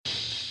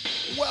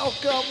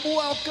Welcome to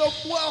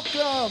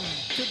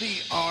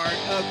the Art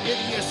of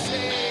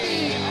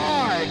Idiocy. The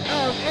Art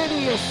of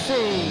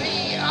Idiocy.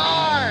 The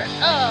Art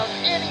of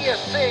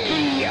Idiocy.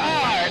 The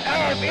Art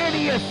of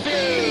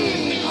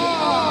Idiocy. The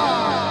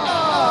Art of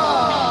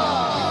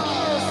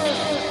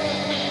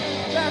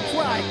That's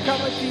right,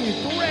 coming to you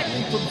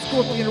directly from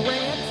Scorpion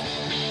Ranch,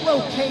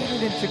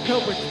 located in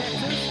Chicopee,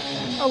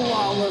 Texas, a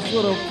lawless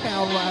little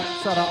town right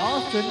outside of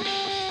Austin.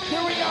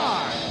 Here we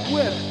are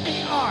with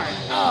the Art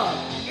of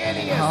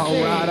Idiocy.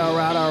 All right.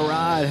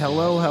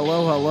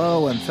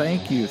 Hello, and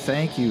thank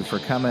you for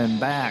coming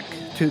back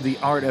to the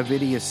Art of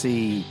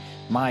Idiocy,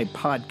 my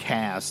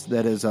podcast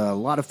that is a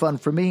lot of fun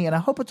for me, and I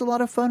hope it's a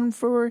lot of fun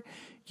for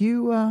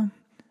you,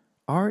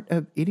 Art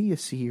of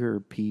Idiocy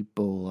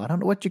people. I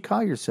don't know what you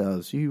call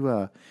yourselves.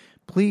 You,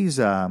 please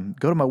go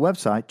to my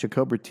website,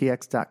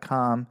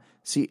 ChicobraTX.com,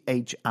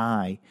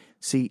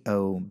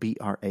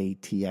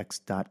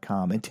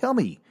 ChicoBratX.com, and tell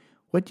me,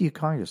 what do you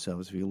call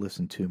yourselves if you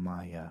listen to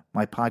my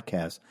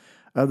podcast,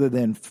 other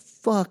than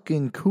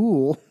fucking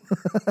cool?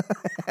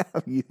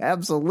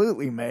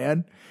 Absolutely,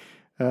 man.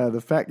 The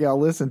fact y'all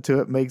listen to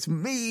it makes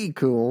me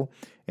cool,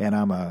 and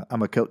I'm a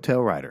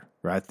coattail rider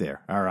right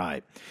there. All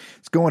right,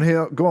 it's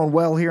going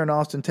well here in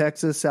Austin,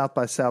 Texas. South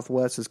by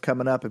Southwest is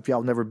coming up. If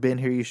y'all never been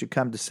here, you should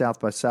come to South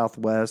by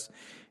Southwest.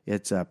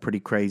 It's pretty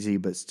crazy,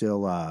 but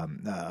still a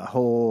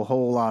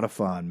whole lot of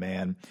fun,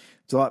 man.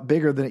 It's a lot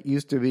bigger than it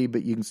used to be,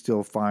 but you can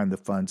still find the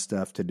fun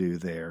stuff to do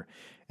there.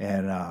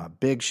 And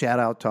big shout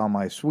out to all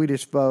my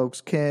Swedish folks,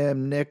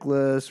 Kim,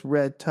 Nicholas,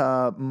 Red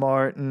Top,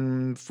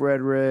 Martin,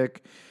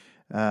 Frederick.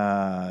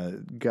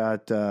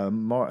 Got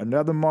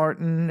another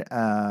Martin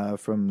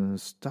from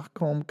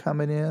Stockholm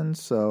coming in.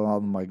 So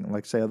all my,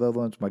 like I say, other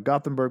ones, my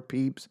Gothenburg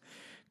peeps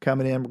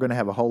coming in. We're going to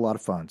have a whole lot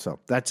of fun. So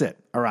that's it.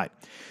 All right.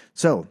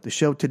 So the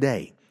show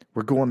today,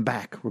 we're going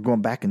back. We're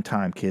going back in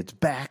time, kids.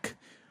 Back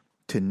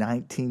to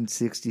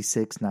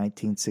 1966,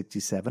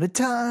 1967, a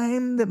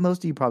time that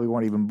most of you probably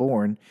weren't even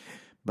born,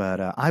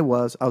 but I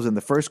was in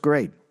the first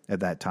grade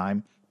at that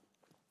time,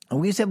 and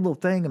we used to have a little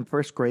thing in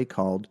first grade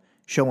called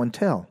show and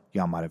tell.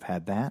 Y'all might have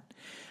had that,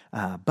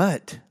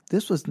 but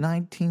this was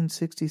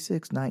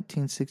 1966,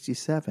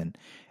 1967,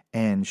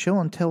 and show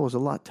and tell was a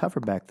lot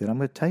tougher back then. I'm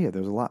going to tell you,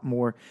 there was a lot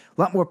more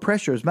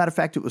pressure. As a matter of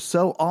fact, it was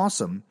so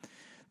awesome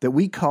that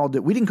we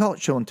didn't call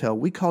it show and tell,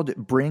 we called it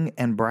bring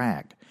and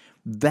brag.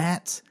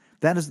 That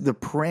is the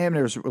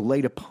parameters that were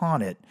laid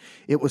upon it.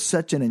 It was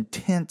such an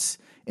intense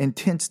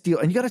deal.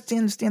 And you got to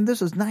understand,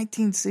 this was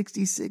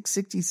 1966,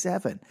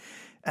 67.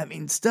 I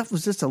mean, stuff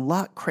was just a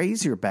lot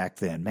crazier back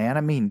then, man.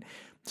 I mean,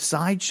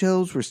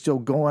 sideshows were still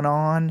going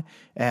on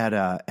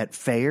at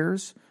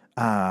fairs.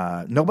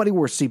 Nobody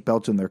wore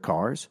seatbelts in their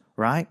cars,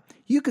 right?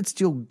 You could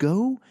still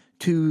go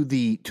to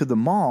the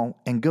mall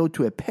and go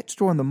to a pet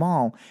store in the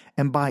mall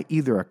and buy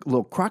either a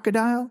little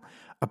crocodile,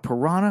 a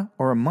piranha,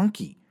 or a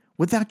monkey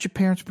without your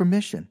parents'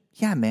 permission.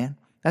 Yeah, man.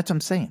 That's what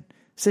I'm saying.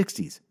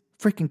 60s.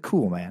 Freaking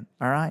cool, man.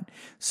 All right?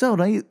 So,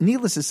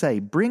 needless to say,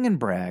 bring and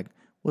brag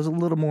was a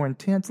little more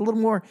intense, a little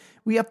more,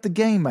 we upped the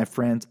game, my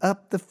friends.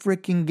 Up the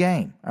freaking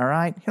game. All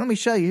right? Let me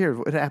show you here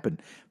what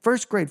happened.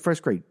 First grade.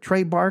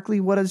 Trey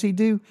Barkley, what does he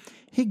do?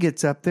 He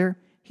gets up there.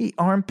 He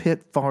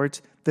armpit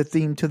farts the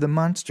theme to the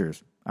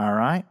Munsters. All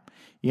right?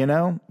 You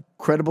know,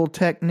 credible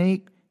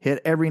technique.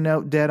 Hit every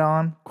note dead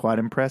on. Quite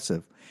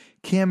impressive.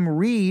 Kim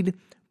Reed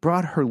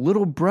brought her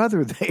little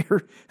brother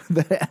there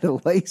that had a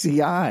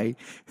lazy eye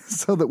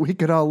so that we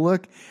could all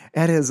look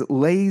at his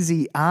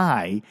lazy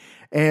eye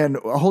and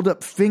hold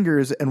up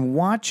fingers and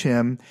watch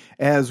him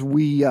as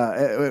we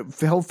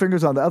held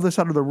fingers on the other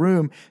side of the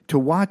room to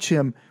watch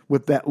him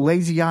with that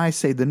lazy eye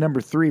say the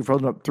number 3 for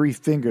holding up 3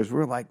 fingers.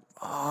 We're like,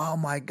 oh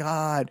my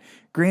God.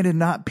 Granted,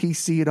 not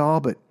PC at all,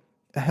 but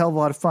a hell of a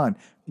lot of fun.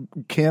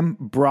 Kim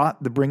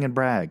brought the bring and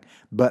brag,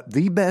 but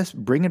the best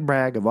bring and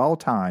brag of all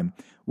time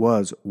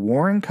was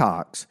Warren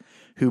Cox,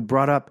 who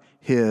brought up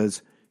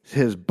his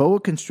boa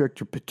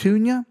constrictor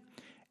Petunia,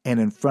 and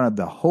in front of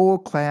the whole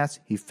class,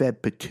 he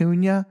fed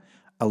Petunia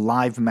a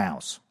live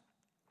mouse.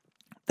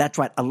 That's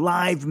right, a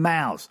live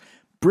mouse.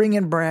 Bring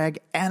and brag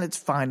at its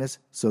finest.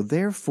 So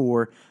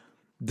therefore,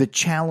 the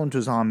challenge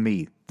was on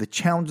me. The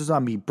challenge is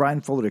on me,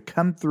 Brian Fuller, to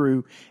come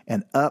through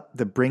and up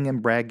the bring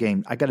and brag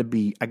game. I gotta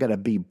be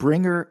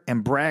bringer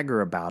and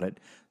bragger about it.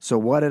 So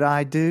what did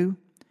I do?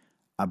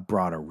 I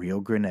brought a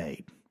real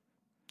grenade.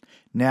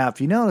 Now,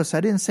 if you notice, I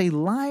didn't say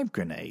live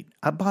grenade.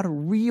 I bought a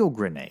real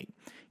grenade.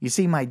 You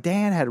see, my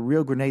dad had a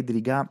real grenade that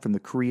he got from the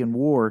Korean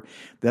War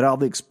that all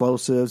the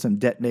explosives and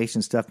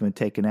detonation stuff had been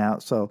taken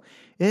out. So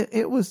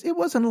it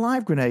wasn't a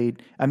live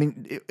grenade. I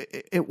mean,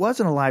 it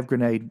wasn't a live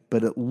grenade,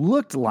 but it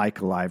looked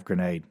like a live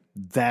grenade.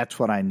 That's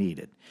what I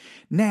needed.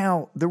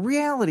 Now, the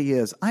reality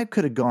is I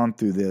could have gone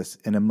through this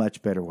in a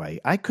much better way.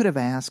 I could have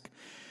asked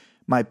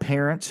my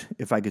parents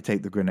if I could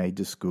take the grenade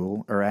to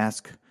school, or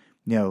ask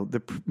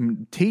the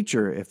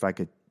teacher if I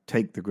could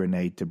take the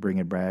grenade to bring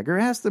and brag, or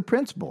ask the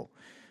principal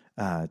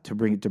to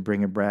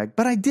bring and brag.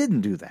 But I didn't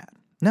do that.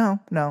 No.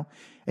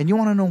 And you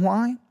want to know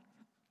why?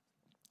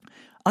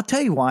 I'll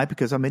tell you why,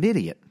 because I'm an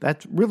idiot.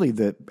 That's really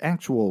the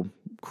actual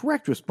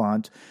correct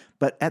response.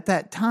 But at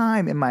that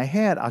time in my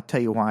head, I'll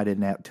tell you why I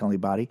didn't have to tell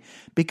anybody,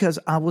 because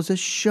I was a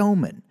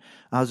showman.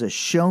 I was a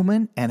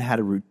showman and had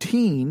a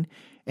routine,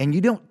 and you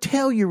don't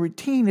tell your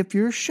routine if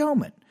you're a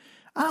showman.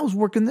 I was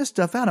working this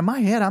stuff out in my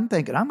head. I'm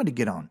thinking I'm going to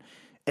get on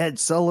Ed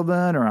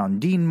Sullivan or on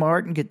Dean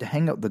Martin, get to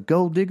hang out with the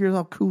Gold Diggers,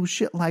 all cool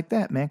shit like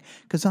that, man,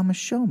 because I'm a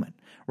showman,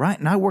 right?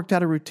 And I worked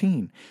out a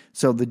routine.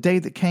 So the day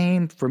that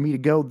came for me to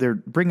go there,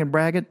 bringing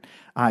Braggett,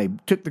 I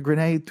took the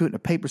grenade, threw it in a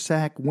paper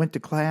sack, went to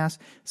class,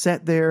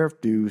 sat there,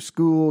 do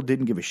school,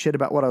 didn't give a shit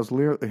about what I was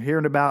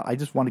hearing about. I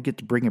just wanted to get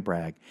to Bring a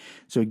Brag.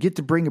 So I get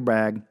to Bring a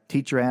Brag,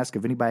 teacher asked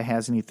if anybody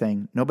has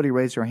anything. Nobody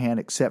raised their hand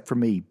except for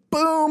me.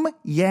 Boom!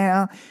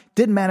 Yeah.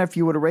 Didn't matter if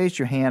you would have raised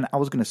your hand. I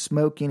was going to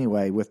smoke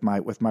anyway with my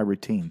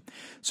routine.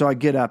 So I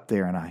get up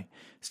there and I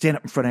stand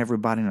up in front of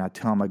everybody and I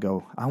tell them, I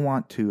go, I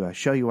want to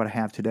show you what I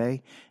have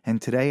today.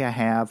 And today I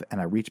have,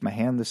 and I reach my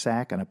hand in the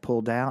sack and I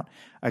pulled out,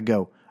 I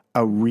go,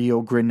 a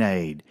real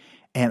grenade.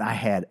 And I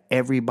had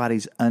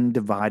everybody's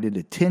undivided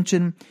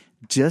attention,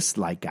 just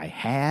like I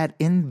had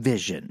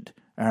envisioned.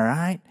 All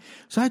right?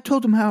 So I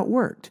told them how it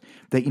worked.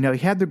 That, you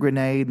had the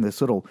grenade and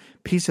this little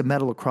piece of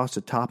metal across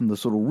the top and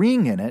this little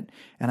ring in it.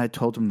 And I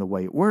told them the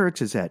way it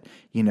works is that,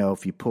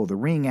 if you pull the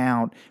ring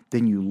out,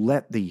 then you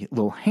let the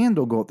little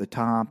handle go at the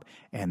top,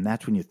 and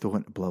that's when you throw it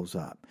and it blows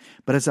up.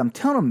 But as I'm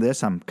telling them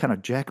this, I'm kind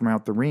of jacking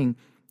around the ring.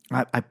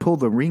 I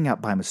pulled the ring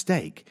out by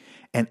mistake,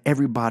 and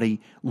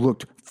everybody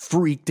looked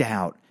freaked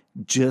out,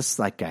 just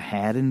like I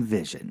had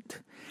envisioned.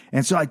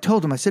 And so I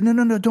told them, I said,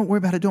 no, don't worry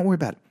about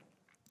it.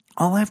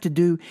 All I have to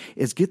do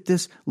is get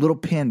this little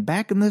pin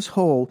back in this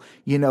hole,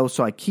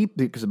 so I keep,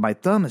 because my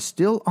thumb is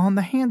still on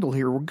the handle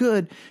here. We're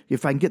good.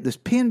 If I can get this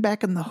pin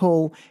back in the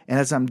hole, and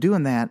as I'm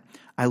doing that,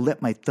 I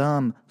let my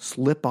thumb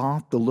slip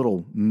off the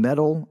little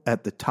metal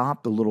at the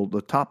top,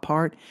 the top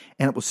part,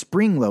 and it was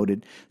spring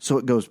loaded. So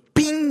it goes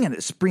bing, and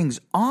it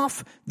springs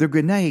off the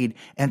grenade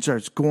and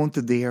starts going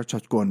through the air,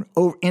 starts going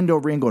end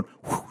over end, going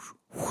whoosh,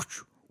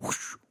 whoosh,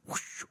 whoosh,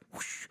 whoosh,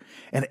 whoosh.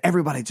 And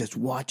everybody just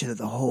watching it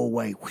the whole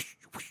way. Whoosh,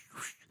 whoosh,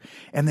 whoosh.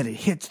 And then it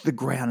hits the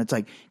ground. It's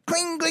like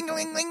cling, cling,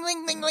 cling, cling,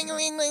 cling, cling, cling,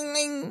 cling, cling,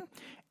 cling.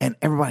 And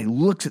everybody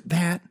looks at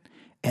that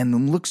and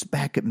then looks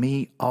back at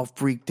me all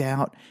freaked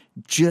out,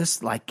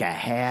 just like I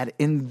had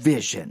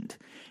envisioned.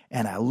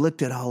 And I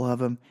looked at all of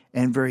them,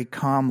 and very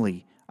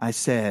calmly I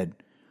said,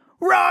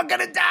 "We're all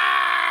gonna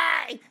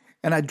die!"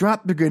 And I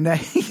dropped the grenade,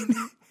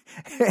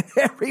 and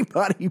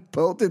everybody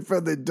bolted for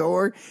the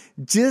door,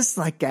 just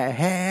like I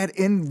had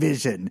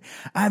envisioned.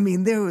 I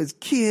mean, there was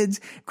kids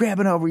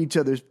grabbing over each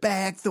other's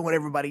back, throwing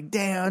everybody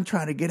down,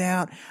 trying to get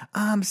out.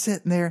 I'm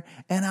sitting there,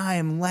 and I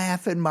am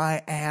laughing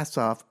my ass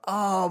off.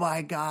 Oh,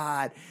 my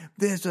God,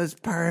 this was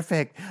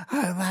perfect.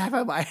 I'm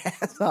laughing my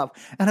ass off.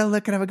 And I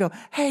look at him and go,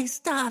 "Hey,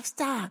 stop.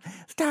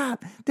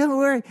 Don't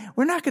worry.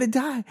 We're not going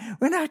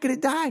to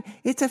die.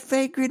 It's a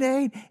fake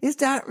grenade. It's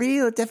not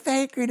real. It's a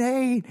fake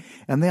grenade."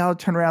 And they all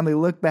turn around, they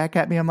look back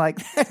at me. I'm like,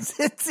 "That's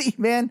it, see,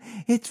 man.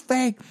 It's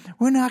fake.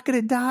 We're not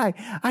going to die.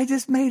 I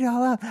just made it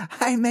all up.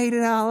 I made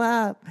it all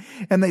up."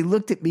 And they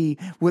looked at me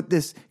with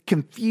this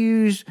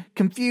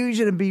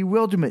confusion and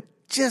bewilderment,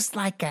 just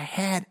like I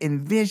had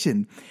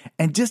envisioned.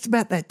 And just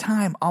about that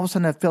time, all of a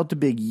sudden I felt a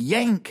big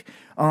yank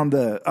on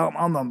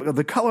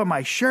the collar of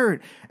my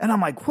shirt. And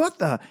I'm like, "What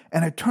the?"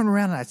 And I turn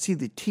around and I see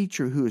the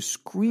teacher, who is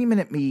screaming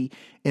at me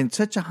in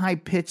such a high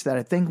pitch that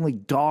I think only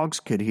dogs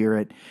could hear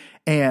it.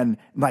 And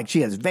like,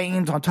 she has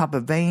veins on top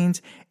of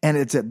veins. And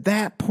it's at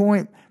that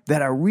point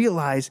that I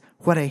realized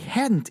what I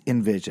hadn't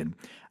envisioned.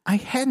 I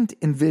hadn't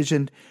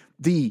envisioned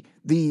the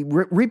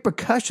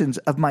repercussions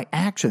of my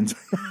actions.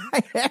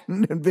 I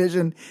hadn't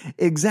envisioned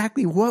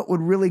exactly what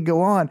would really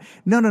go on.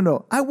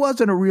 No. I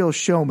wasn't a real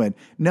showman.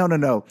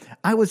 No.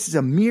 I was just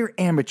a mere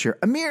amateur.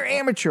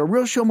 A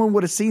real showman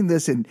would have seen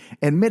this and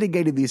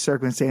mitigated these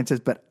circumstances,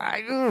 but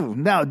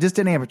just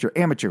an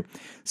amateur.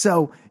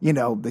 So,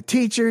 the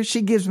teacher,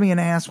 she gives me an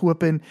ass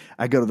whooping.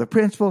 I go to the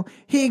principal.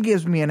 He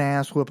gives me an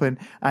ass whooping.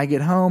 I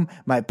get home.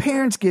 My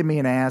parents give me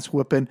an ass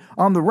whooping.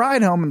 On the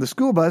ride home in the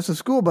school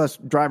bus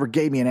driver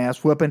gave me an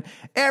ass whooping.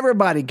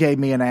 Everybody gave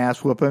me an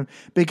ass whooping,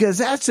 because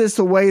that's just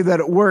the way that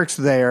it works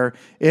there.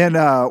 And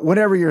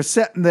whenever you're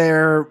sitting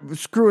there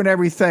screwing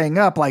everything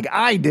up like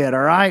I did,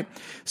 all right?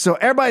 So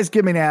everybody's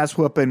giving me an ass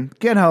whooping.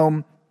 Get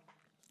home.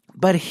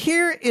 But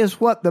here is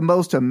what the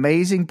most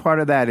amazing part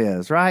of that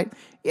is, right?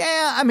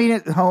 Yeah, I mean,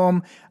 at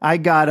home, I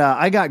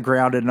got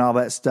grounded and all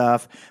that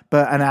stuff,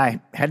 and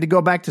I had to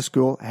go back to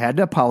school. I had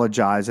to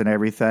apologize and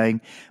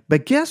everything.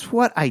 But guess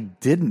what I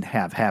didn't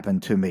have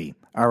happen to me,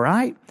 all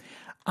right?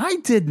 I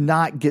did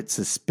not get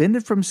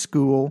suspended from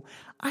school.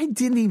 I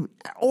didn't even,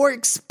 or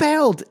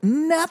expelled.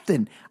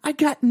 Nothing. I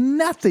got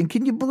nothing.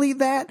 Can you believe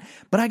that?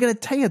 But I got to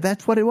tell you,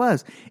 that's what it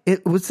was.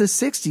 It was the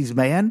 60s,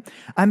 man.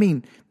 I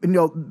mean,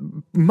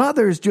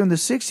 mothers during the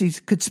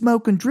 60s could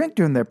smoke and drink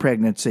during their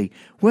pregnancy,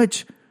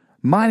 which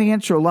might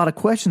answer a lot of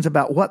questions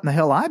about what in the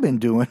hell I've been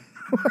doing.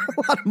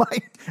 a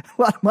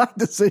lot of my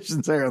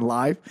decisions there in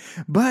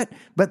life, but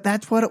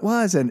that's what it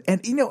was. And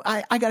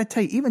I got to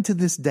tell you, even to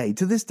this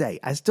day,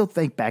 I still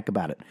think back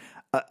about it.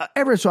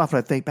 every so often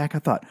I think back, I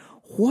thought,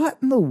 what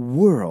in the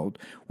world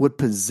would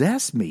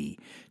possess me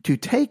to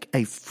take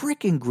a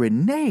freaking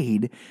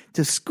grenade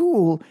to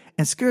school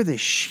and scare the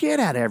shit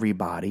out of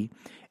everybody?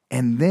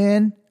 And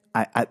then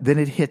then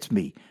it hits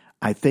me.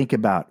 I think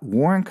about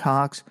Warren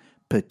Cox,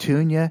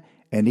 Petunia,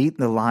 and eating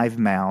the live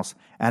mouse,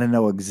 and I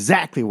know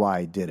exactly why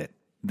I did it.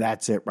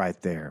 That's it right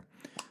there.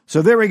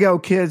 So there we go,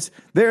 kids.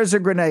 There's a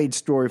grenade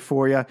story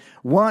for you.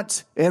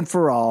 Once and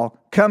for all,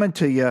 coming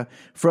to you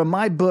from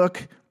my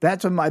book.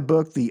 That's in my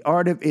book, The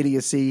Art of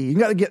Idiocy. You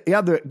got to get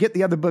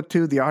the other book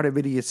too, The Art of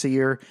Idiocy.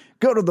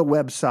 Go to the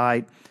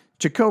website,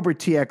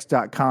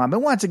 JacoberTX.com.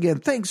 And once again,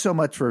 thanks so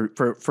much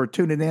for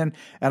tuning in.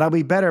 And I'll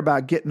be better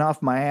about getting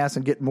off my ass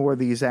and getting more of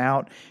these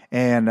out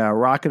and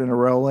rocking and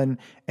rolling.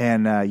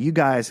 And you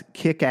guys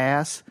kick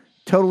ass.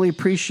 Totally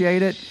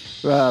appreciate it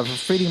for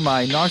feeding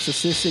my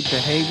narcissistic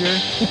behavior.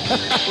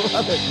 I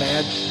love it,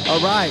 man.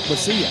 All right, we'll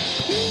see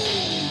you.